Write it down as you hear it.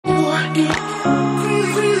Hello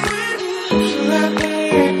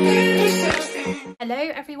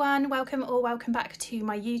everyone, welcome back to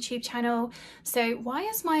my YouTube channel. So why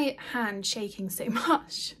is my hand shaking so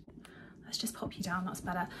much? Let's just pop you down, that's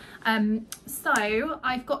better. So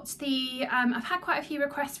I've got the I've had quite a few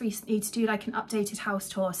requests recently to do like an updated house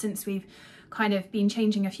tour since we've kind of been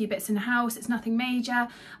changing a few bits in the house. It's nothing major,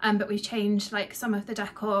 but we've changed like some of the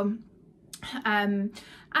decor,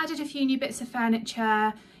 added a few new bits of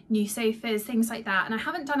furniture, new sofas, things like that. And I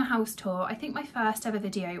haven't done a house tour. I think my first ever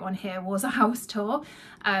video on here was a house tour,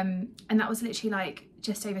 and that was literally like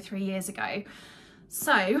just over 3 years ago.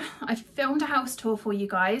 So I've filmed a house tour for you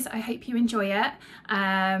guys. I hope you enjoy it.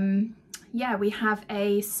 Yeah, we have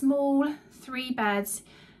a small 3-bed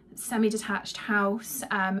semi-detached house.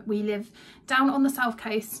 We live down on the south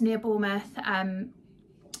coast near Bournemouth,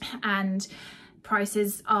 and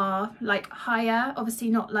prices are like higher, obviously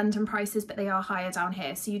not London prices, but they are higher down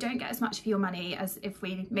here, so you don't get as much for your money as if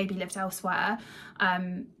we maybe lived elsewhere,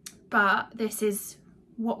 but this is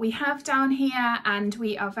what we have down here and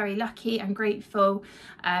we are very lucky and grateful.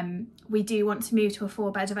 We do want to move to a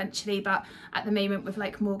 4-bed eventually, but at the moment with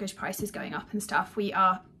like mortgage prices going up and stuff, we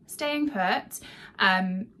are staying put.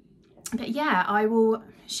 But yeah, I will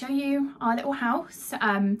show you our little house.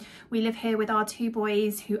 We live here with our 2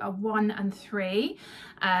 boys who are 1 and 3.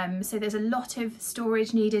 So there's a lot of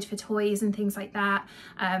storage needed for toys and things like that.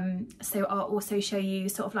 So I'll also show you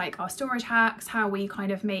sort of like our storage hacks, how we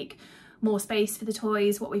kind of make more space for the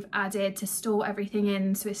toys, what we've added to store everything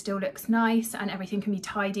in so it still looks nice and everything can be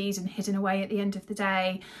tidied and hidden away at the end of the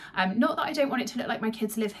day. Not that I don't want it to look like my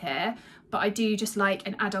kids live here, but I do just like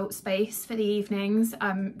an adult space for the evenings,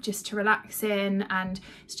 just to relax in, and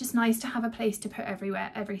it's just nice to have a place to put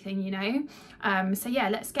everything, you know. So yeah,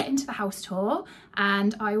 let's get into the house tour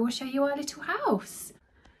and I will show you our little house.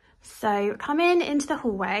 So coming into the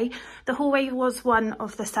hallway was one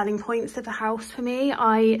of the selling points of the house for me.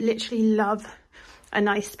 I literally love a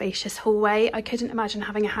nice spacious hallway. I couldn't imagine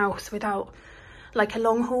having a house without like a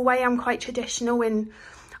long hallway. I'm quite traditional and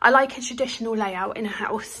I like a traditional layout in a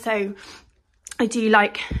house. So I do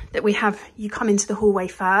like that you come into the hallway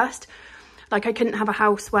first. Like I couldn't have a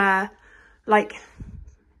house where, like,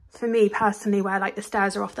 for me personally, where like the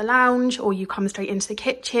stairs are off the lounge or you come straight into the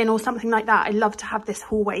kitchen or something like that. I love to have this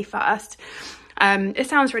hallway first. It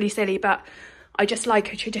sounds really silly, but I just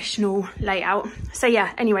like a traditional layout. So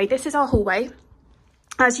yeah, anyway, this is our hallway.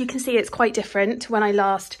 As you can see, it's quite different to when I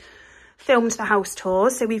last filmed the house tour.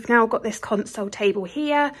 So we've now got this console table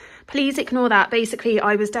here. Please ignore that. Basically,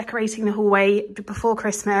 I was decorating the hallway before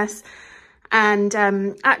Christmas and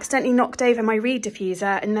accidentally knocked over my reed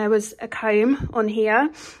diffuser, and there was a comb on here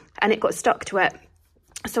and it got stuck to it.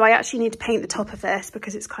 So I actually need to paint the top of this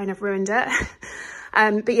because it's kind of ruined it.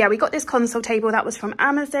 But yeah, we got this console table that was from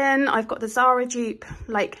Amazon. I've got the Zara dupe,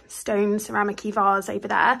 like stone ceramic-y vase over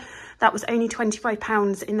there. That was only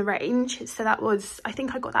 £25 in the range. So that was, I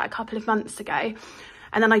think I got that a couple of months ago.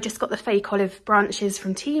 And then I just got the fake olive branches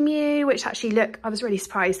from Temu, which actually I was really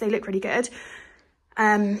surprised. They look really good.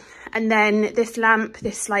 And then this lamp,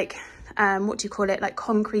 this like, what do you call it? Like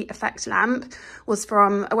concrete effect lamp, was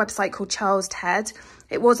from a website called Charles Ted.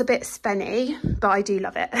 It was a bit spenny, but I do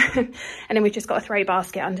love it. And then we've just got a throw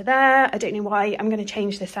basket under there. I don't know why. I'm going to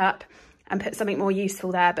change this up and put something more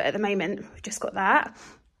useful there. But at the moment, we've just got that.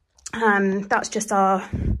 That's just our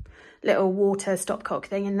little water stopcock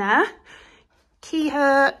thing in there. Key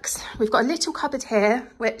hooks. We've got a little cupboard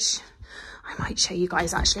here, which I might show you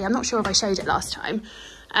guys actually. I'm not sure if I showed it last time.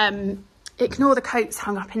 Ignore the coats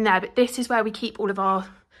hung up in there, but this is where we keep all of our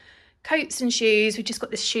coats and shoes. We've just got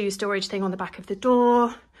this shoe storage thing on the back of the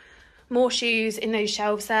door. More shoes in those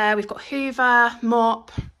shelves there. We've got Hoover,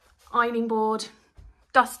 mop, ironing board,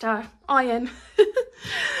 duster, iron.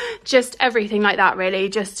 Just everything like that really.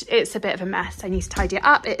 Just, it's a bit of a mess. I need to tidy it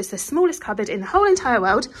up. It is the smallest cupboard in the whole entire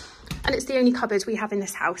world, and it's the only cupboard we have in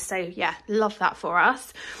this house. So yeah, love that for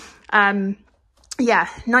us. Yeah,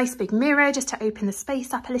 nice big mirror just to open the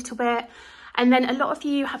space up a little bit. And then a lot of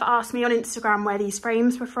you have asked me on Instagram where these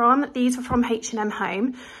frames were from. These were from H&M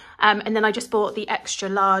Home. And then I just bought the extra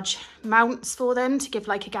large mounts for them to give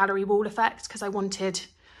like a gallery wall effect, because I wanted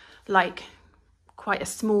like quite a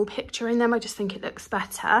small picture in them. I just think it looks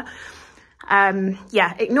better.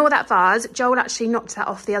 Yeah, ignore that vase. Joel actually knocked that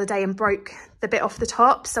off the other day and broke the bit off the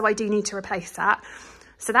top, so I do need to replace that.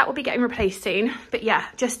 So that will be getting replaced soon. But yeah,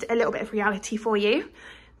 just a little bit of reality for you.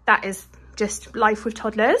 That is just life with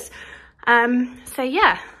toddlers. So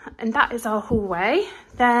yeah, and that is our hallway.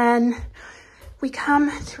 Then we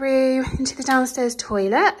come through into the downstairs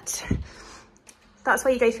toilet. That's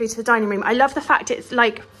where you go through to the dining room. I love the fact it's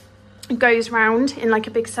like, goes round in like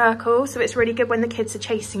a big circle, so it's really good when the kids are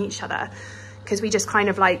chasing each other, because we just kind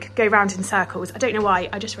of like go round in circles. I don't know why,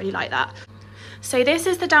 I just really like that. So this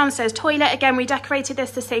is the downstairs toilet. Again, we decorated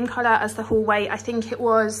this the same colour as the hallway. I think it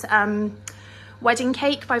was Wedding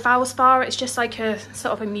Cake by Valspar. It's just like a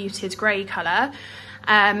sort of a muted grey colour.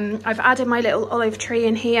 I've added my little olive tree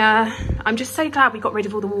in here. I'm just so glad we got rid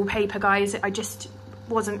of all the wallpaper, guys. I just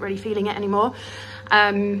wasn't really feeling it anymore.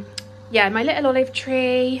 Yeah, my little olive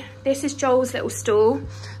tree. This is Joel's little stool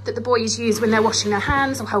that the boys use when they're washing their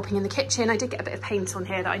hands or helping in the kitchen. I did get a bit of paint on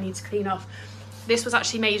here that I need to clean off. This was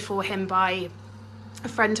actually made for him by a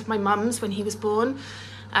friend of my mum's when he was born.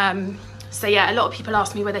 So yeah, a lot of people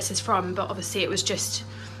ask me where this is from, but obviously it was just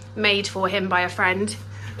made for him by a friend.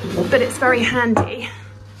 But it's very handy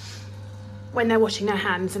when they're washing their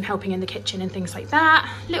hands and helping in the kitchen and things like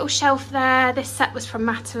that. Little shelf there. This set was from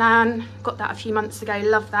Matalan. Got that a few months ago,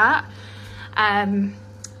 love that. And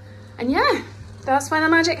yeah, that's where the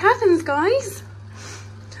magic happens, guys.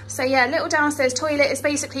 So yeah, little downstairs toilet is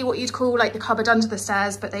basically what you'd call like the cupboard under the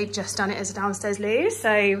stairs, but they've just done it as a downstairs loo.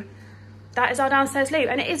 So that is our downstairs loo,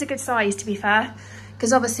 and it is a good size, to be fair,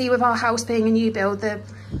 because obviously with our house being a new build, the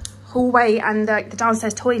hallway and the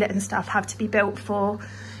downstairs toilet and stuff have to be built for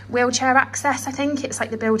wheelchair access. I think it's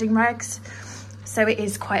like the building regs, so it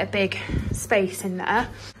is quite a big space in there.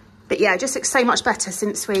 But yeah, it just looks so much better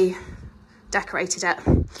since we decorated it.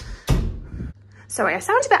 Sorry, I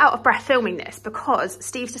sound a bit out of breath filming this because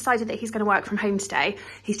Steve's decided that he's going to work from home today.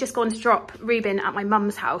 He's just gone to drop Ruben at my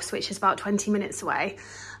mum's house, which is about 20 minutes away,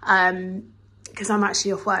 because I'm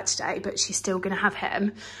actually off work today, but she's still going to have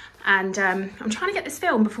him. And I'm trying to get this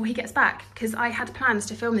filmed before he gets back, because I had plans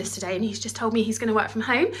to film this today and he's just told me he's going to work from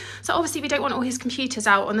home. So obviously we don't want all his computers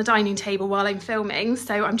out on the dining table while I'm filming.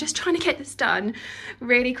 So I'm just trying to get this done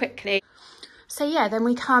really quickly. So yeah, then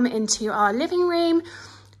we come into our living room.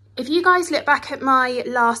 If you guys look back at my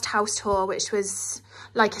last house tour, which was,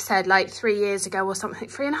 like I said, like 3 years ago or something,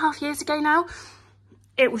 3.5 years ago now,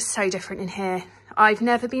 it was so different in here. I've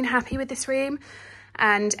never been happy with this room,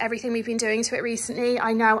 and everything we've been doing to it recently,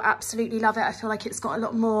 I now absolutely love it. I feel like it's got a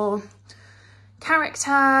lot more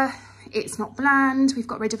character. It's not bland. We've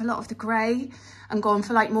got rid of a lot of the grey and gone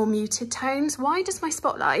for like more muted tones. Why does my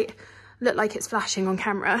spotlight look like it's flashing on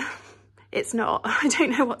camera? It's not. I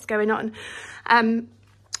don't know what's going on.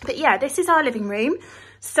 But yeah, this is our living room.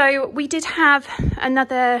 So we did have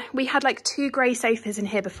we had like 2 grey sofas in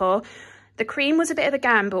here before. The cream was a bit of a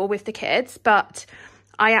gamble with the kids, but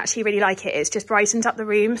I actually really like it. It's just brightened up the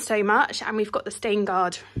room so much, and we've got the stain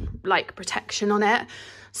guard like protection on it.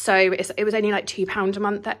 So it was only like £2 a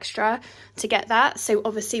month extra to get that. So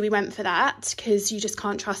obviously we went for that because you just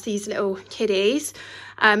can't trust these little kiddies.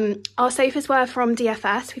 Our sofas were from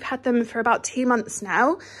DFS. We've had them for about 2 months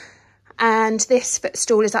now. And this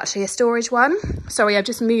footstool is actually a storage one. Sorry, I've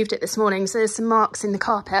just moved it this morning, so there's some marks in the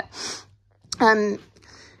carpet.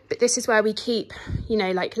 But this is where we keep, you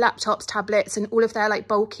know, like laptops, tablets, and all of their like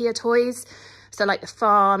bulkier toys. So like the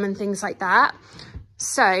farm and things like that.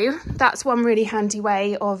 So that's one really handy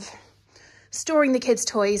way of storing the kids'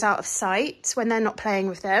 toys out of sight when they're not playing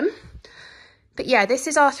with them. But yeah, this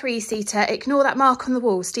is our 3-seater. Ignore that mark on the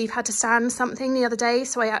wall. Steve had to sand something the other day,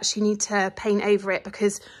 so I actually need to paint over it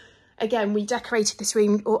because, again, we decorated this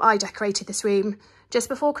room, or I decorated this room just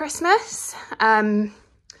before Christmas.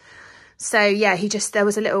 So yeah, there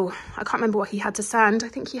was a little, I can't remember what he had to sand. I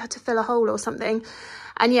think he had to fill a hole or something.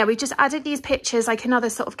 And yeah, we just added these pictures, like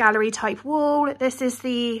another sort of gallery type wall. This is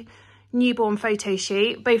the newborn photo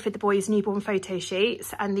shoot, both of the boys' newborn photo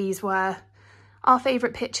shoots. And these were our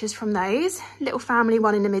favourite pictures from those. Little family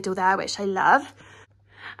one in the middle there, which I love.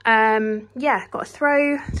 Yeah, got a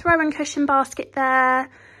throw and cushion basket there.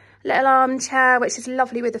 Little armchair, which is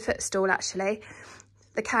lovely with the footstool actually.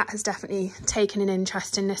 The cat has definitely taken an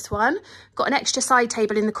interest in this one. Got an extra side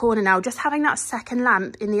table in the corner now. Just having that second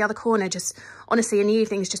lamp in the other corner, just honestly in the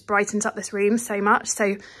evenings, just brightens up this room so much.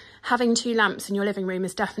 So having 2 lamps in your living room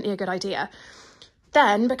is definitely a good idea.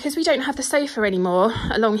 Then, because we don't have the sofa anymore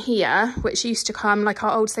along here, which used to come, like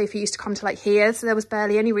our old sofa used to come to like here, so there was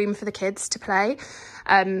barely any room for the kids to play.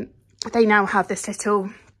 They now have this little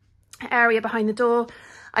area behind the door.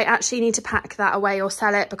 I actually need to pack that away or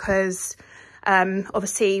sell it because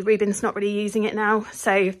obviously Ruben's not really using it now,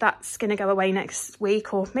 so that's going to go away next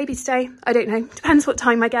week or maybe today. I don't know, depends what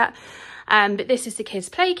time I get. But this is the kids'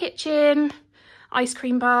 play kitchen, ice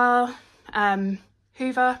cream bar,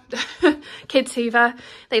 Hoover, kids Hoover.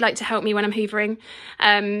 They like to help me when I'm hoovering.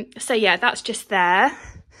 So yeah, that's just there.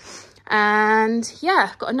 And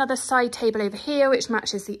yeah, got another side table over here which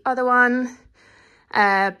matches the other one.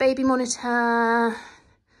 Baby monitor,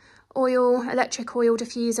 electric oil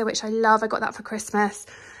diffuser, which I love. I got that for Christmas.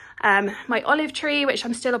 My olive tree, which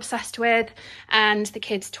I'm still obsessed with, and the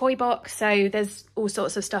kids' toy box. So there's all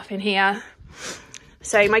sorts of stuff in here.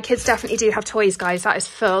 So my kids definitely do have toys, guys. That is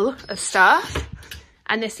full of stuff.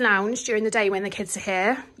 And this lounge during the day when the kids are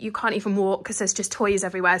here, you can't even walk because there's just toys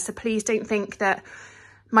everywhere. So please don't think that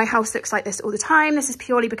my house looks like this all the time. This is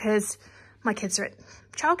purely because my kids are at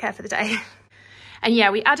childcare for the day. And yeah,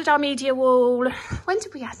 we added our media wall. When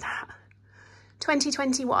did we add that?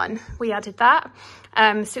 2021, we added that.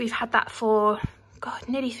 So we've had that for, God,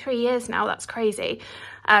 nearly 3 years now. That's crazy.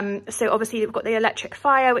 So obviously we've got the electric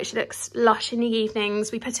fire, which looks lush in the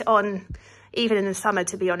evenings. We put it on even in the summer,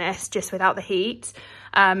 to be honest, just without the heat.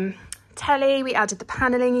 Telly, we added the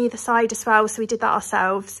panelling either side as well, so we did that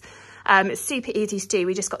ourselves. It's super easy to do.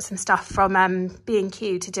 We just got some stuff from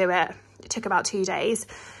B&Q to do it. It took about 2 days.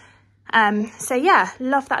 So yeah,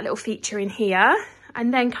 love that little feature in here.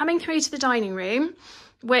 And then coming through to the dining room,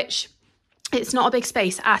 which it's not a big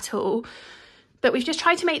space at all, but we've just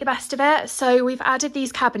tried to make the best of it. So we've added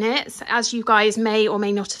these cabinets, as you guys may or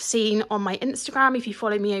may not have seen on my Instagram if you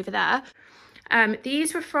follow me over there.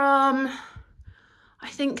 These were from, I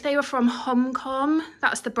think they were from Homcom.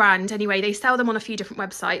 That's the brand anyway. They sell them on a few different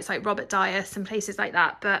websites like Robert Dias and places like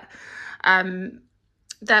that. But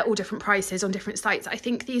they're all different prices on different sites. I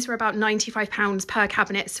think these were about £95 per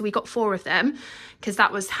cabinet. So we got 4 of them because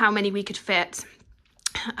that was how many we could fit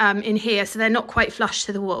in here. So they're not quite flush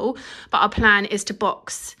to the wall, but our plan is to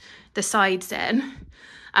box the sides in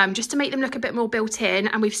just to make them look a bit more built in.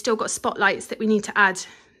 And we've still got spotlights that we need to add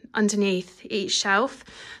underneath each shelf,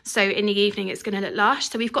 so in the evening it's going to look lush.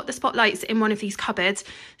 So we've got the spotlights in one of these cupboards.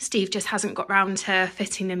 Steve just hasn't got round to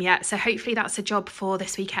fitting them yet, so hopefully that's a job for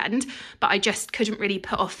this weekend. But I just couldn't really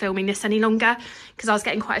put off filming this any longer because I was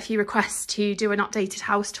getting quite a few requests to do an updated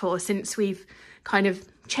house tour since we've kind of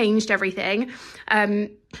changed everything.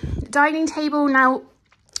 Dining table, now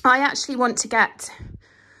I actually want to get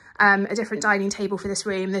a different dining table for this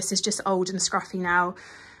room. This is just old and scruffy now.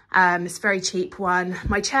 It's a very cheap one.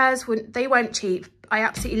 My chairs, they weren't cheap. I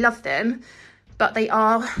absolutely love them, but they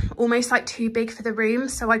are almost like too big for the room.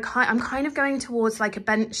 So I'm kind of going towards like a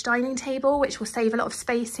bench dining table, which will save a lot of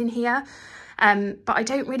space in here. But I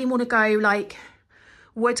don't really want to go like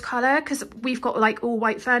wood colour because we've got like all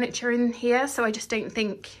white furniture in here. So I just don't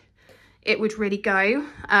think it would really go.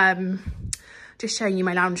 Just showing you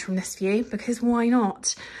my lounge from this view because why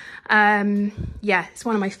not? Yeah, it's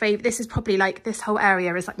one of my favorite. This is probably like, this whole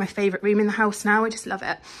area is like my favorite room in the house now. I just love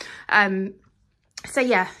it. So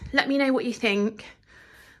yeah, let me know what you think.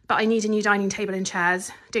 But I need a new dining table and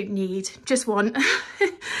chairs. Don't need, just want.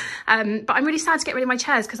 But I'm really sad to get rid of my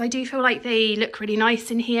chairs because I do feel like they look really nice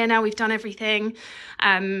in here now we've done everything.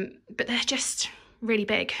 But they're just really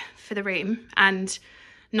big for the room and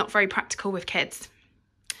not very practical with kids.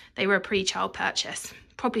 They were a pre-child purchase.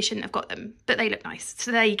 Probably shouldn't have got them, but they look nice.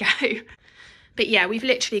 So there you go. But yeah, we've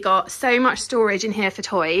literally got so much storage in here for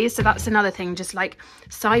toys. So that's another thing, just like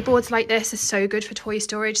sideboards like this is so good for toy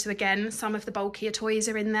storage. So again, some of the bulkier toys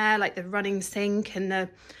are in there, like the running sink and the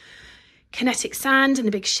kinetic sand and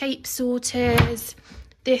the big shape sorters.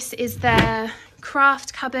 This is their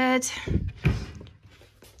craft cupboard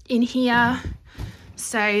in here.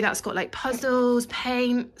 So that's got like puzzles,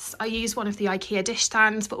 paints. I use one of the IKEA dish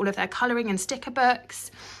stands for all of their colouring and sticker books.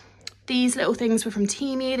 These little things were from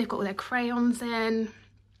Temu. They've got all their crayons in.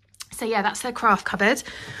 So yeah, that's their craft cupboard.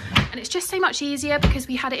 And it's just so much easier because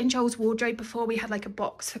we had it in Joel's wardrobe before. We had like a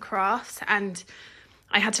box for crafts and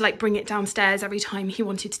I had to like bring it downstairs every time he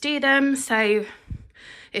wanted to do them. So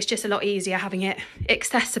it's just a lot easier having it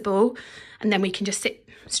accessible and then we can just sit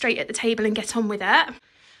straight at the table and get on with it.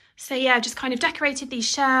 So yeah, just kind of decorated these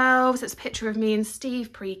shelves. It's a picture of me and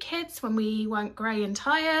Steve pre-kids when we weren't grey and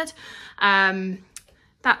tired.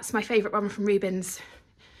 That's my favourite one from Ruben's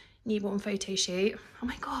newborn photo shoot. Oh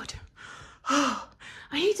my God. Oh,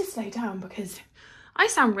 I need to slow down because I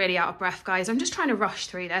sound really out of breath, guys. I'm just trying to rush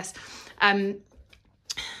through this.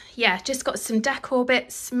 Yeah, just got some decor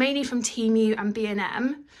bits, mainly from Temu and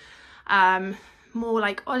B&M. More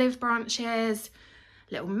like olive branches,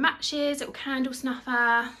 little matches, little candle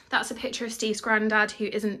snuffer. That's a picture of Steve's granddad who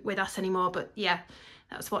isn't with us anymore, but yeah,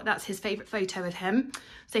 that's his favourite photo of him.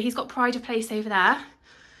 So he's got pride of place over there.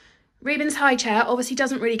 Ruben's high chair obviously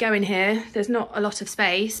doesn't really go in here. There's not a lot of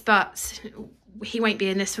space, but he won't be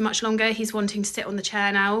in this for much longer. He's wanting to sit on the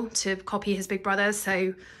chair now to copy his big brother.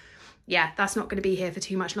 So yeah, that's not going to be here for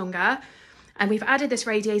too much longer. And we've added this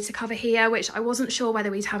radiator cover here, which I wasn't sure whether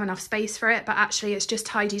we'd have enough space for it, but actually it's just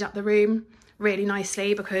tidied up the room really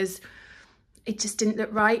nicely because it just didn't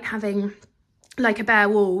look right having like a bare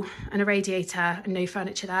wall and a radiator and no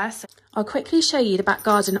furniture there. So I'll quickly show you the back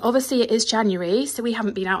garden. Obviously it is January, so we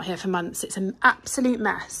haven't been out here for months. It's an absolute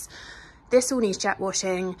mess. This all needs jet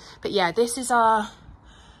washing, but yeah, this is our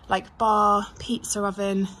like bar, pizza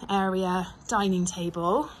oven area, dining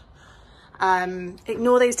table.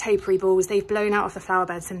 Ignore those topiary balls, they've blown out of the flower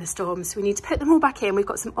beds in the storm, so we need to put them all back in. We've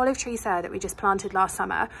got some olive trees there that we just planted last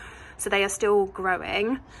summer, so they are still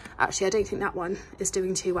growing. Actually, I don't think that one is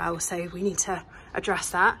doing too well, so we need to address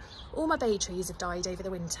that. All my bay trees have died over the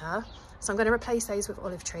winter, so I'm going to replace those with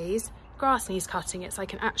olive trees. Grass needs cutting, it's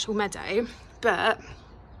like an actual meadow, but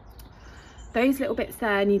those little bits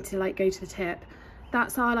there need to like go to the tip.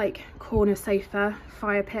 That's our like corner sofa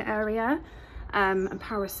fire pit area. And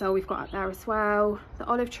parasol we've got up there as well. The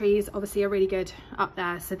olive trees obviously are really good up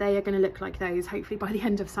there, so they are going to look like those hopefully by the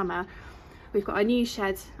end of summer. We've got a new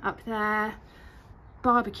shed up there.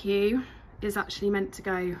 Barbecue is actually meant to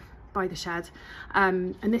go by the shed,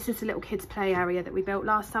 and this is the little kids play area that we built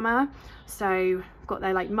last summer. So got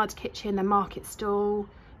their like mud kitchen, their market stall,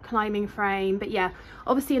 climbing frame. But yeah,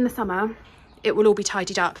 obviously in the summer it will all be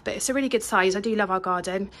tidied up, but it's a really good size. I do love our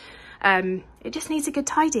garden. It just needs a good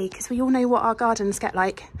tidy because we all know what our gardens get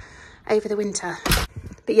like over the winter.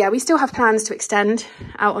 But yeah, we still have plans to extend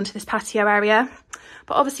out onto this patio area,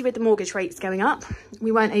 but obviously with the mortgage rates going up,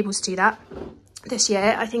 we weren't able to do that this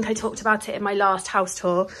year. I think I talked about it in my last house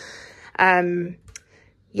tour.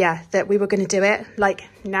 Yeah, that we were going to do it like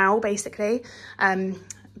now basically.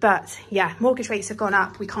 But yeah, mortgage rates have gone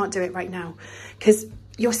up. We can't do it right now because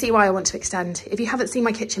you'll see why I want to extend. If you haven't seen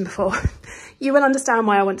my kitchen before, you will understand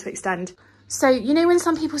why I want to extend. So, you know when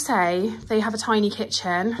some people say they have a tiny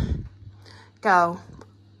kitchen? Girl,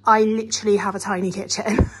 I literally have a tiny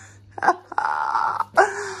kitchen.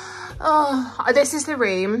 Oh, this is the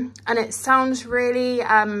room, and it sounds really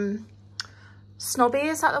snobby,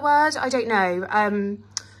 is that the word? I don't know.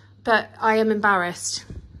 But I am embarrassed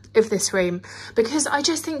of this room because I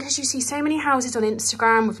just think, because you see so many houses on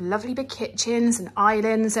Instagram with lovely big kitchens and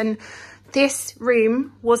islands, and this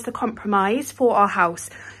room was the compromise for our house.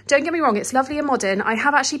 Don't get me wrong, it's lovely and modern. I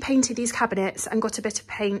have actually painted these cabinets and got a bit of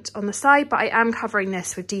paint on the side, but I am covering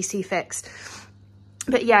this with DC Fix.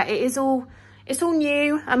 But yeah, it's all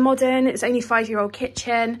new and modern. It's only 5-year-old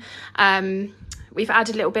kitchen. We've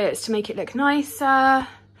added little bits to make it look nicer.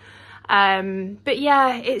 But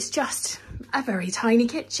yeah, it's just a very tiny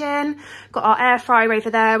kitchen. Got our air fryer over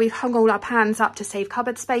there. We've hung all our pans up to save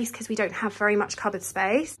cupboard space because we don't have very much cupboard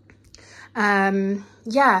space.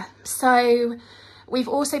 Yeah, so we've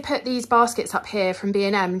also put these baskets up here from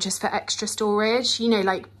B&M just for extra storage, you know,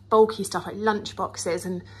 like bulky stuff like lunch boxes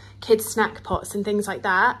and kids snack pots and things like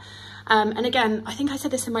that. And again, I think I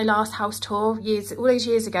said this in my last house tour all those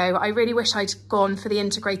years ago, I really wish I'd gone for the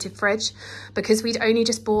integrated fridge because we'd only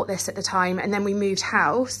just bought this at the time, and then we moved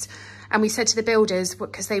house. And we said to the builders,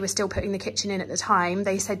 because they were still putting the kitchen in at the time,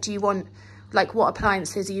 they said, do you want, like, what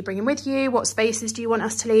appliances are you bringing with you? What spaces do you want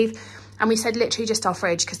us to leave? And we said literally just our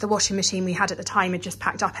fridge, because the washing machine we had at the time had just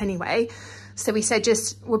packed up anyway. So we said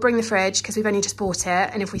we'll bring the fridge because we've only just bought it.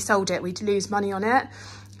 And if we sold it, we'd lose money on it.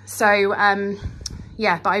 So,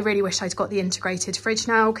 yeah, but I really wish I'd got the integrated fridge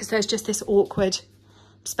now because there's just this awkward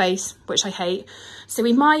space, which I hate. So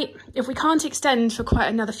we might, if we can't extend for quite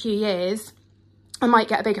another few years, I might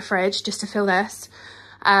get a bigger fridge just to fill this.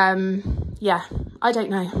 Yeah, I don't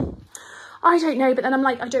know, but then I'm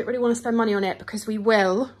like, I don't really want to spend money on it because we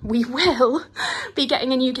will be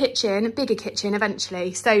getting a new kitchen, a bigger kitchen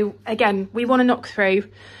eventually. So again, we want to knock through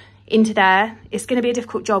into there. It's going to be a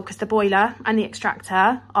difficult job because the boiler and the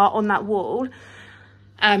extractor are on that wall.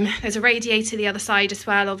 There's a radiator the other side as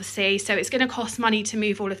well, obviously, so it's going to cost money to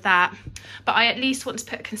move all of that. But I at least want to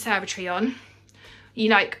put a conservatory on. You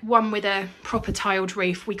know, like one with a proper tiled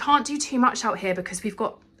roof. We can't do too much out here because we've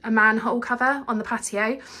got a manhole cover on the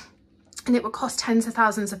patio, and it would cost tens of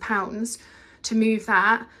thousands of pounds to move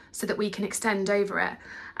that so that we can extend over it.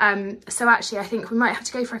 So actually I think we might have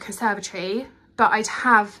to go for a conservatory, but I'd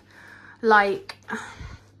have like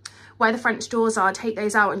where the French doors are, take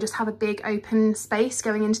those out and just have a big open space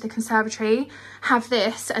going into the conservatory. Have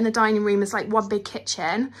this and the dining room as like one big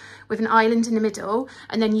kitchen with an island in the middle,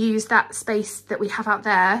 and then use that space that we have out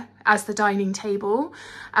there as the dining table,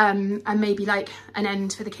 and maybe like an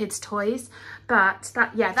end for the kids' toys. But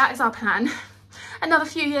that, yeah, that is our plan. Another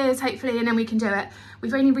few years hopefully, and then we can do it.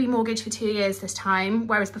 We've only remortgaged for 2 years this time,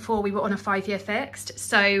 whereas before we were on a 5-year fixed.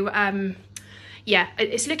 So yeah,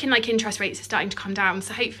 it's looking like interest rates are starting to come down.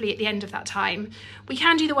 So hopefully at the end of that time, we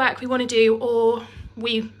can do the work we want to do, or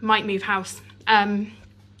we might move house.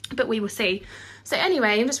 but we will see. So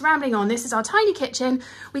anyway, I'm just rambling on. This is our tiny kitchen.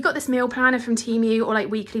 We got this meal planner from Temu, or like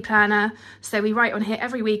weekly planner. So we write on here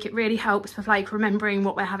every week. It really helps with like remembering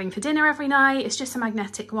what we're having for dinner every night. It's just a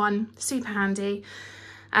magnetic one, super handy.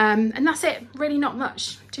 And that's it, really not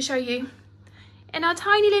much to show you in our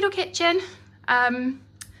tiny little kitchen.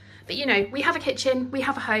 But you know, we have a kitchen, we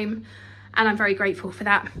have a home, and I'm very grateful for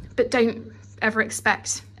that. But don't ever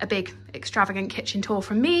expect a big extravagant kitchen tour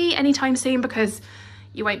from me anytime soon, because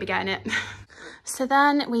you won't be getting it. So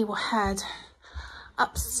then we will head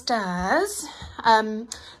upstairs. The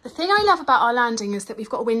thing I love about our landing is that we've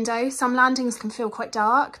got a window. Some landings can feel quite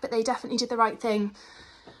dark, but they definitely did the right thing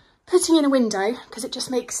putting in a window, because it just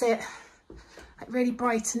makes it like really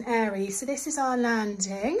bright and airy. So this is our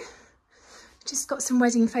landing. Just got some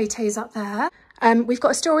wedding photos up there. We've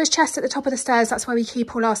got a storage chest at the top of the stairs. That's where we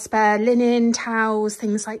keep all our spare linen, towels,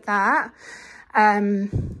 things like that.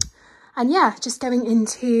 And yeah, just going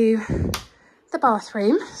into the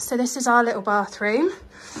bathroom. So this is our little bathroom.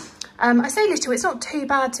 I say little, it's not too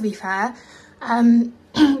bad to be fair.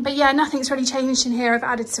 But yeah, nothing's really changed in here. I've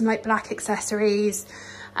added some like black accessories.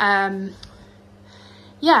 Yeah,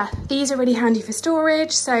 these are really handy for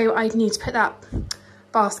storage. So I need to put that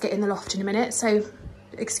basket in the loft in a minute. So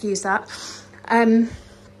excuse that.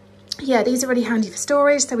 Yeah, these are really handy for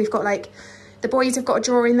storage. So we've got like, the boys have got a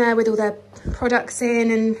drawer in there with all their products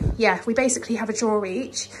in, and yeah, we basically have a drawer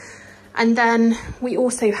each. And then we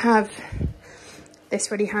also have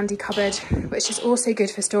this really handy cupboard, which is also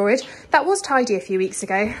good for storage. That was tidy a few weeks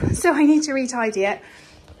ago, so I need to re-tidy it.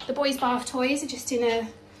 The boys' bath toys are just in a,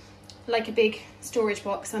 like a big storage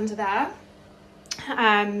box under there.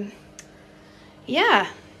 Yeah,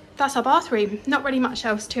 that's our bathroom. Not really much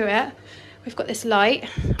else to it. We've got this light.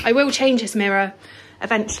 I will change this mirror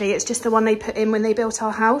eventually. It's just the one they put in when they built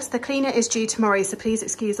our house. The cleaner is due tomorrow, so please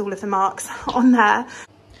excuse all of the marks on there.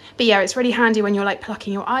 But yeah, it's really handy when you're like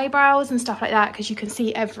plucking your eyebrows and stuff like that, because you can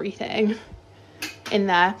see everything in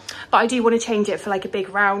there. But I do want to change it for like a big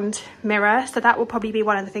round mirror, so that will probably be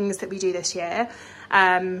one of the things that we do this year.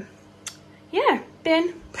 Yeah,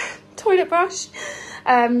 bin, toilet brush.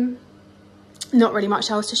 Not really much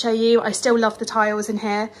else to show you. I still love the tiles in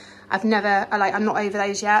here. I'm not over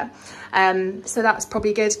those yet. So that's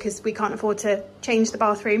probably good, because we can't afford to change the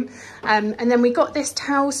bathroom. And then we got this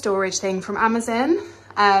towel storage thing from Amazon.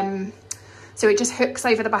 So it just hooks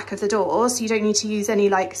over the back of the door, so you don't need to use any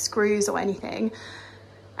like screws or anything.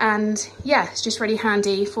 And yeah, it's just really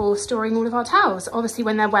handy for storing all of our towels. Obviously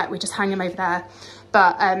when they're wet, we just hang them over there.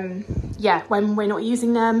 But yeah, when we're not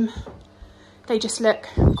using them, they just look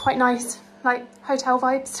quite nice, like hotel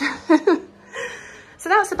vibes. So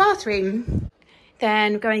that's the bathroom.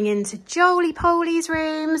 Then going into Jolie Polly's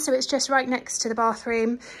room. So it's just right next to the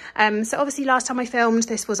bathroom. So obviously last time I filmed,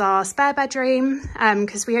 this was our spare bedroom,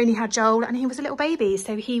 because we only had Joel and he was a little baby.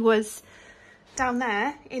 So he was down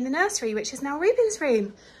there in the nursery, which is now Ruben's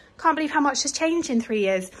room. Can't believe how much has changed in 3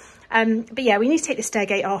 years. But yeah, we need to take the stair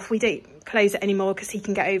gate off. We don't close it anymore because he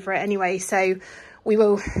can get over it anyway. So we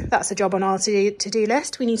will, that's a job on our to-do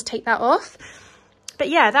list. We need to take that off. But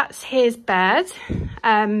yeah, that's his bed.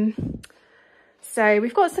 So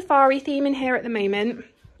we've got a safari theme in here at the moment,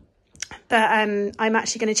 but I'm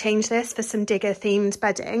actually going to change this for some digger themed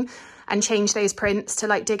bedding and change those prints to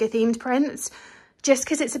like digger themed prints, just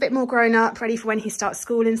because it's a bit more grown up, ready for when he starts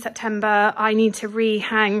school in September. I need to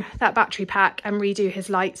re-hang that battery pack and redo his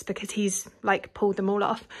lights because he's like pulled them all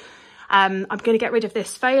off. I'm going to get rid of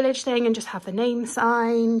this foliage thing and just have the name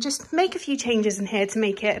sign, just make a few changes in here to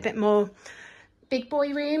make it a bit more big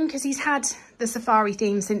boy room, because he's had the safari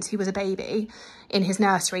theme since he was a baby in his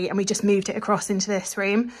nursery, and we just moved it across into this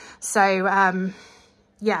room. So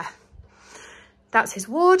yeah, that's his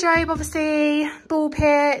wardrobe. Obviously ball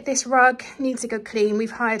pit, this rug needs a good clean.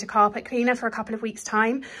 We've hired a carpet cleaner for a couple of weeks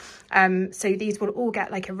time, so these will all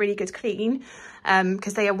get like a really good clean,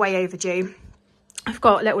 because they are way overdue. I've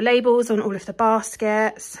got little labels on all of the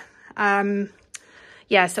baskets.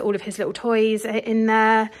 Yeah, so all of his little toys are in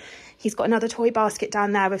there. He's got another toy basket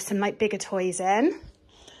down there with some like bigger toys in.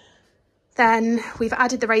 Then we've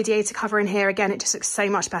added the radiator cover in here. Again, it just looks so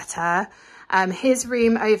much better. His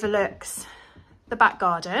room overlooks the back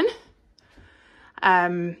garden.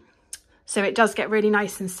 So it does get really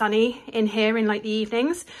nice and sunny in here in like the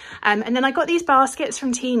evenings. And then I got these baskets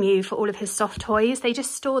from Temu for all of his soft toys. They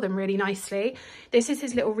just store them really nicely. This is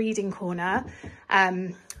his little reading corner.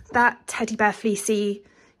 That teddy bear fleecy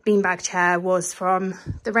beanbag chair was from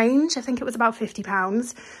the range. I think it was about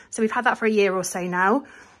 £50. So we've had that for a year or so now.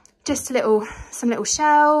 Just some little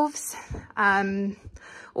shelves,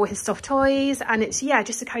 all his soft toys, and it's, yeah,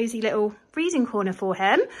 just a cozy little reading corner for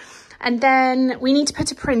him. And then we need to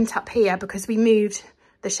put a print up here because we moved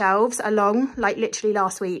the shelves along like literally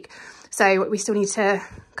last week. So we still need to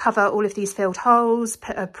cover all of these filled holes,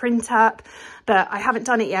 put a print up, but I haven't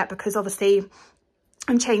done it yet because obviously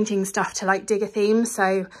I'm changing stuff to like Digger theme.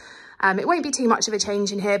 So it won't be too much of a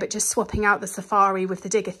change in here, but just swapping out the safari with the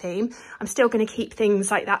Digger theme. I'm still going to keep things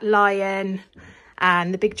like that lion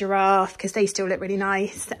and the big giraffe because they still look really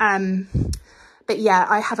nice. But yeah,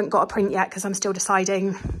 I haven't got a print yet because I'm still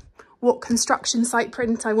deciding what construction site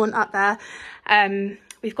print I want up there.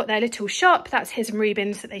 We've got their little shop. That's his and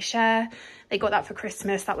Ruben's that they share. They got that for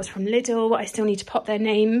Christmas. That was from Lidl. I still need to pop their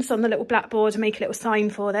names on the little blackboard and make a little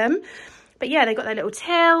sign for them. But yeah, they got their little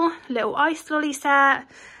till, little ice lolly set.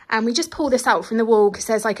 And we just pull this out from the wall because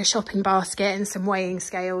there's like a shopping basket and some weighing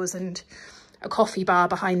scales and a coffee bar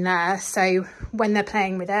behind there. So when they're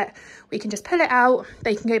playing with it, we can just pull it out.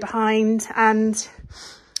 They can go behind, and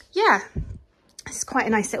yeah, it's quite a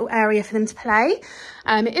nice little area for them to play.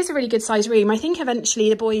 It is a really good sized room. I think eventually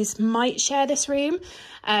the boys might share this room,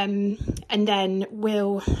 and then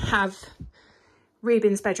we'll have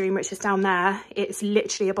Ruben's bedroom, which is down there. It's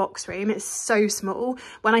literally a box room. It's so small.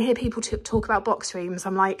 When I hear people talk about box rooms,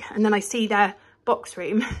 I'm like, and then I see their box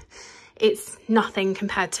room, it's nothing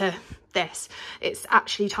compared to this. It's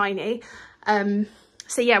actually tiny.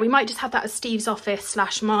 So yeah, we might just have that as Steve's office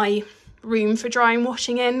 / my room for drying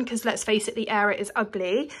washing in, because let's face it, the area is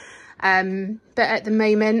ugly. But at the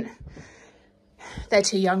moment they're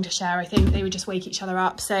too young to share. I think they would just wake each other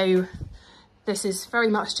up. So this is very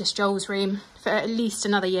much just Joel's room for at least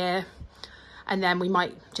another year, and then we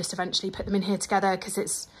might just eventually put them in here together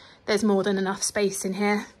because there's more than enough space in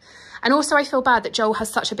here. And also I feel bad that Joel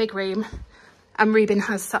has such a big room and Ruben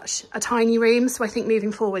has such a tiny room, so I think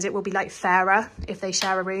moving forward it will be like fairer if they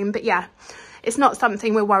share a room. But yeah, it's not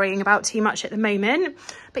something we're worrying about too much at the moment.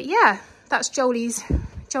 But yeah, that's Jolie's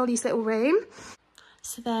little room.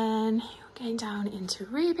 So then going down into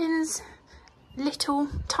Ruben's little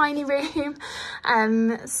tiny room.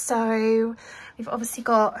 So we've obviously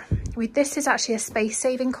got, this is actually a space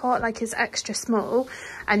saving cot, like it's extra small,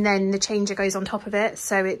 and then the changer goes on top of it,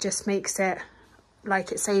 so it just makes it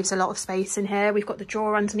like it saves a lot of space in here. We've got the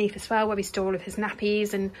drawer underneath as well where we store all of his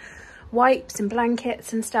nappies and wipes and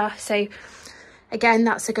blankets and stuff. So again,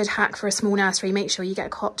 that's a good hack for a small nursery. Make sure you get a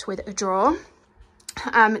cot with a drawer.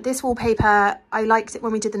 This wallpaper, I liked it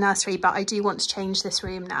when we did the nursery, but I do want to change this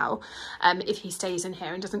room now if he stays in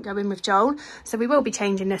here and doesn't go in with Joel. So we will be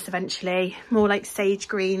changing this eventually, more like sage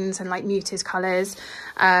greens and like muted colours.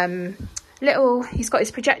 He's got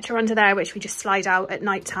his projector under there, which we just slide out at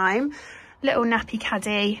night time. Little nappy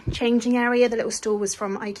caddy, changing area. The little stool was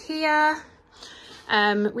from IKEA.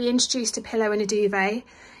 We introduced a pillow and a duvet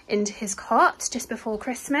into his cot just before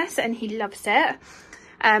Christmas, and he loves it.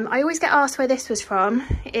 I always get asked where this was from.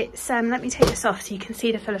 It's let me take this off so you can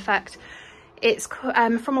see the full effect. It's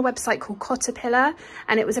from a website called Caterpillar,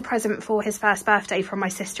 and it was a present for his first birthday from my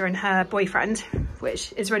sister and her boyfriend,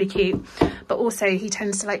 which is really cute. But also he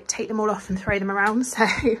tends to like take them all off and throw them around, so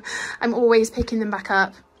I'm always picking them back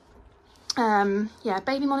up. Yeah,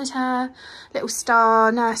 baby monitor, little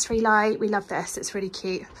star, nursery light. We love this, it's really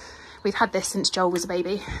cute. We've had this since Joel was a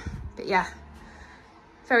baby. But yeah,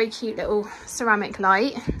 very cute little ceramic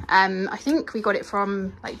light. I think we got it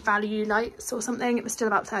from like Value Lights or something. It was still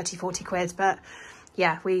about 30-40 quid, but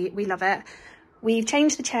yeah, we love it. We've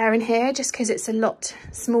changed the chair in here just because it's a lot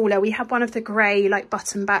smaller. We had one of the grey like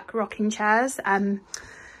button back rocking chairs, but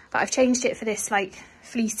I've changed it for this like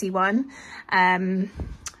fleecy one, and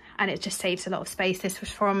it just saves a lot of space. This was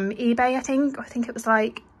from eBay, I think it was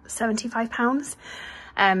like £75.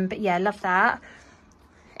 But yeah, love that.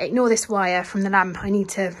 Ignore this wire from the lamp. I need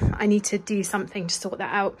to do something to sort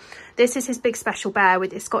that out. This is his big special bear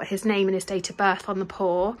it's got his name and his date of birth on the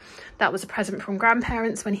paw. That was a present from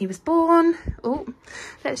grandparents when he was born. Oh,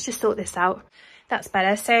 let's just sort this out. That's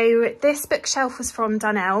better. So this bookshelf was from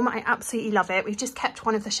Dunelm. I absolutely love it. We've just kept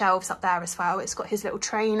one of the shelves up there as well. It's got his little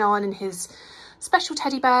train on and his special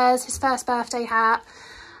teddy bears, his first birthday hat.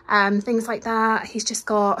 Things like that. He's just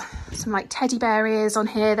got some like teddy bear ears on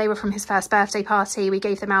here. They were from his first birthday party. We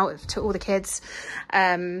gave them out to all the kids.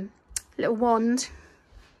 Little wand,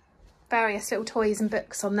 various little toys and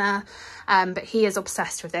books on there. But he is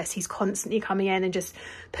obsessed with this. He's constantly coming in and just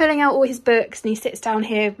pulling out all his books, and he sits down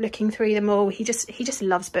here looking through them all. He just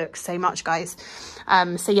loves books so much, guys.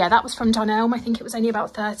 So yeah, that was from Dunelm. I think it was only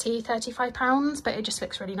about £35, but it just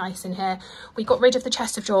looks really nice in here. We got rid of the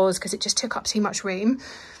chest of drawers because it just took up too much room.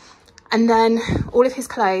 And then all of his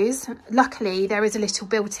clothes, luckily there is a little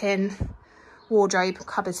built-in wardrobe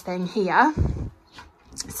cupboard thing here.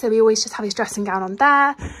 So we always just have his dressing gown on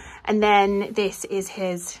there. And then this is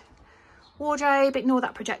his wardrobe. Ignore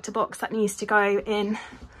that projector box, that needs to go in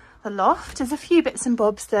the loft. There's a few bits and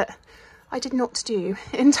bobs that I did not do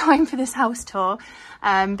in time for this house tour.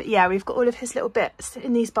 But yeah, we've got all of his little bits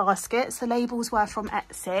in these baskets. The labels were from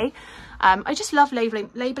Etsy. I just love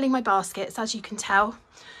labeling my baskets, as you can tell.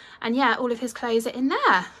 And yeah, all of his clothes are in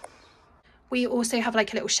there. We also have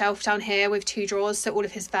like a little shelf down here with 2 drawers, so all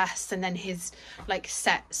of his vests and then his like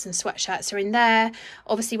sets and sweatshirts are in there.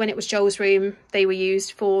 Obviously when it was Joel's room, they were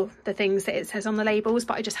used for the things that it says on the labels,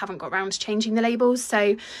 but I just haven't got around to changing the labels,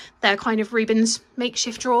 so they're kind of Ruben's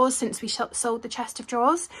makeshift drawers since we sold the chest of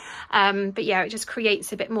drawers. But yeah, it just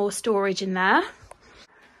creates a bit more storage in there.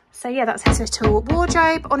 So yeah, that's his little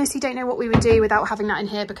wardrobe. Honestly, don't know what we would do without having that in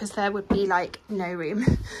here, because there would be like no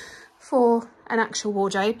room for an actual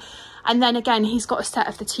wardrobe. And then again, he's got a set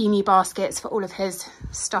of the Temu baskets for all of his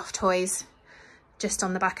stuffed toys just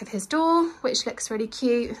on the back of his door, which looks really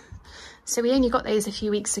cute. So we only got those a few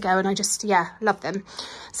weeks ago and I just, yeah, love them.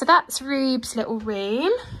 So that's Rube's little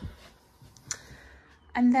room.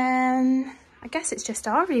 And then I guess it's just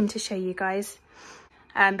our room to show you guys.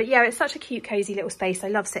 But yeah, it's such a cute, cozy little space. I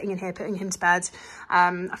love sitting in here, putting him to bed.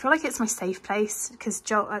 I feel like it's my safe place, because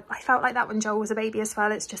Joel, I felt like that when Joel was a baby as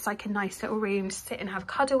well. It's just like a nice little room to sit and have a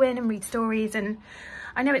cuddle in and read stories. And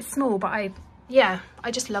I know it's small, but I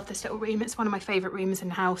just love this little room. It's one of my favourite rooms in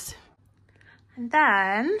the house. And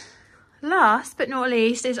then last but not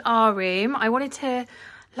least is our room. I wanted to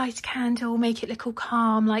light a candle, make it look all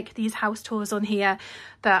calm like these house tours on here,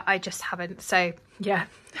 but I just haven't. So yeah.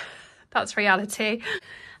 That's reality.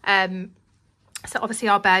 So obviously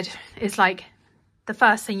our bed is like the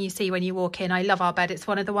first thing you see when you walk in. I love our bed. It's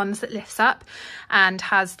one of the ones that lifts up and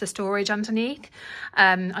has the storage underneath.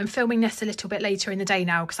 I'm filming this a little bit later in the day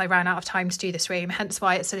now because I ran out of time to do this room, hence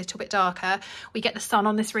why it's a little bit darker. We get the sun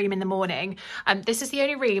on this room in the morning. This is the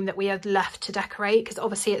only room that we had left to decorate, because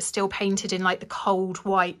obviously it's still painted in like the cold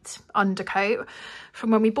white undercoat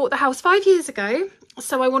from when we bought the house 5 years ago.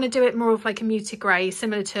 So I want to do it more of like a muted grey,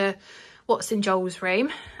 similar to what's in Joel's room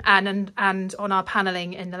and on our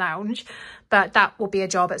panelling in the lounge. But that will be a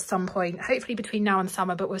job at some point, hopefully between now and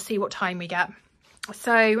summer, but we'll see what time we get.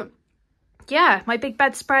 So yeah, my big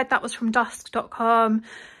bedspread, that was from dusk.com.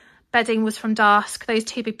 Bedding was from Dusk. Those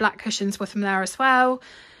 2 big black cushions were from there as well.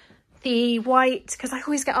 The white, because I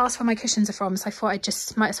always get asked where my cushions are from, so I thought I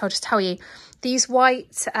just might as well just tell you. These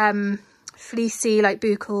white fleecy, like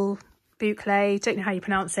boucle, don't know how you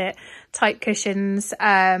pronounce it, type cushions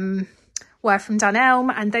were from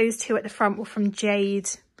Dunelm, and those 2 at the front were from Jade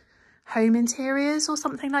Home Interiors or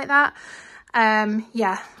something like that.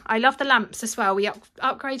 Yeah, I love the lamps as well. We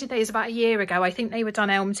upgraded those about a year ago. I think they were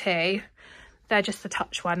Dunelm too. They're just the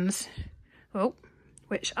touch ones,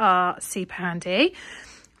 which are super handy.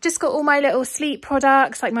 Just got all my little sleep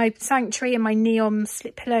products, like my Sanctuary and my Neom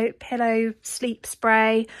pillow sleep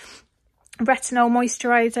spray. Retinol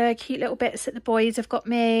moisturiser, cute little bits that the boys have got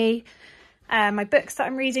me. My books that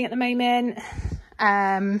I'm reading at the moment.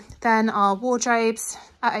 Then our wardrobes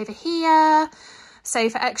are over here. So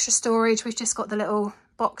for extra storage, we've just got the little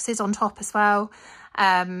boxes on top as well.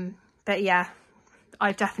 But yeah,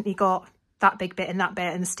 I've definitely got that big bit and that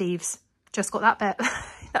bit, and Steve's just got that bit.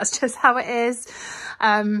 That's just how it is.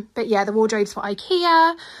 But yeah, the wardrobes were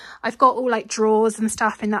IKEA. I've got all like drawers and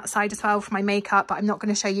stuff in that side as well for my makeup, but I'm not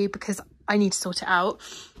going to show you because I need to sort it out.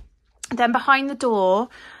 Then behind the door,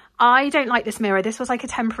 I don't like this mirror. This was like a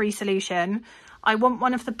temporary solution. I want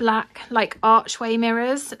one of the black like archway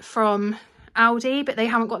mirrors from Aldi, but they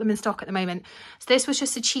haven't got them in stock at the moment. So this was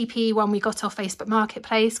just a cheapie one we got off Facebook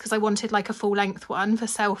Marketplace because I wanted like a full length one for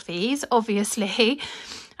selfies, obviously.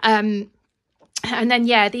 And then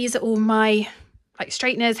yeah, these are all my like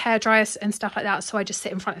straighteners, hair dryers and stuff like that. So I just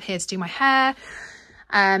sit in front of here to do my hair.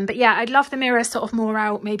 But yeah, I'd love the mirror sort of more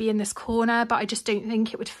out maybe in this corner, but I just don't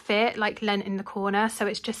think it would fit like lent in the corner. So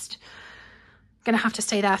it's just gonna have to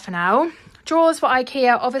stay there for now. Drawers were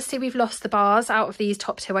IKEA. Obviously we've lost the bars out of these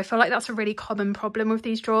top 2. I feel like that's a really common problem with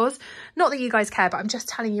these drawers. Not that you guys care, but I'm just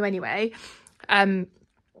telling you anyway.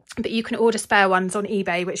 But you can order spare ones on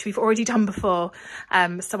eBay, which we've already done before.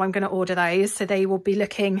 So I'm going to order those. So they will be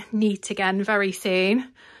looking neat again very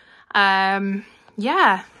soon.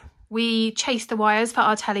 Yeah, we chased the wires for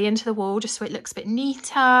our telly into the wall just so it looks a bit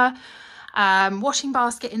neater. Washing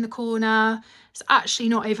basket in the corner. It's actually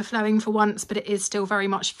not overflowing for once, but it is still very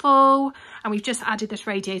much full. And we've just added this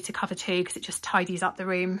radiator cover too, because it just tidies up the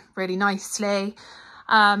room really nicely.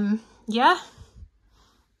 Yeah.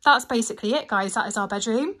 That's basically it, guys. That is our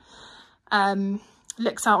bedroom.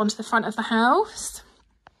 Looks out onto the front of the house.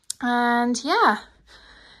 And yeah,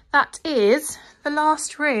 that is the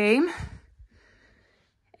last room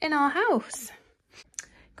in our house.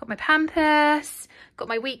 got my Pampers, got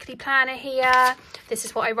my weekly planner here. This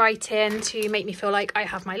is what I write in to make me feel like I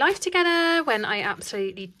have my life together when I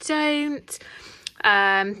absolutely don't.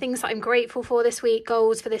 Things that I'm grateful for this week,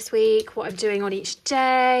 goals for this week, what I'm doing on each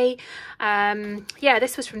day. Yeah,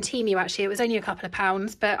 this was from Temu actually. It was only a couple of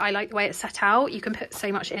pounds, but I like the way it's set out. You can put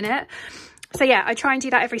so much in it. So yeah, I try and do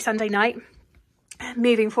that every Sunday night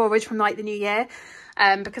moving forward from like the new year,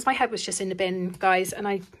 because my head was just in the bin, guys, and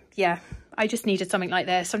I just needed something like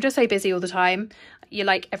this. I'm just so busy all the time, you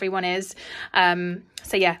like everyone is.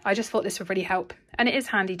 So yeah, I just thought this would really help, and it is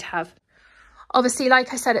handy to have. Obviously,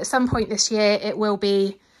 like I said, at some point this year it will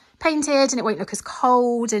be painted and it won't look as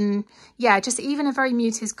cold, and yeah, just even a very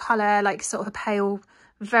muted colour, like sort of a pale,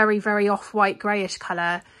 very, very off-white greyish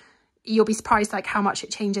colour, you'll be surprised like how much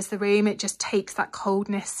it changes the room. It just takes that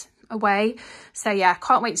coldness away. So yeah,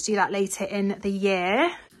 can't wait to do that later in the year.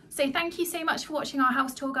 So thank you so much for watching our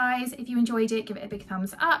house tour, guys. If you enjoyed it, give it a big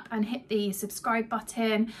thumbs up and hit the subscribe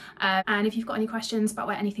button. And if you've got any questions about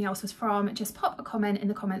where anything else was from, just pop a comment in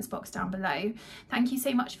the comments box down below. Thank you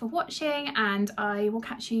so much for watching, and I will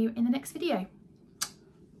catch you in the next video.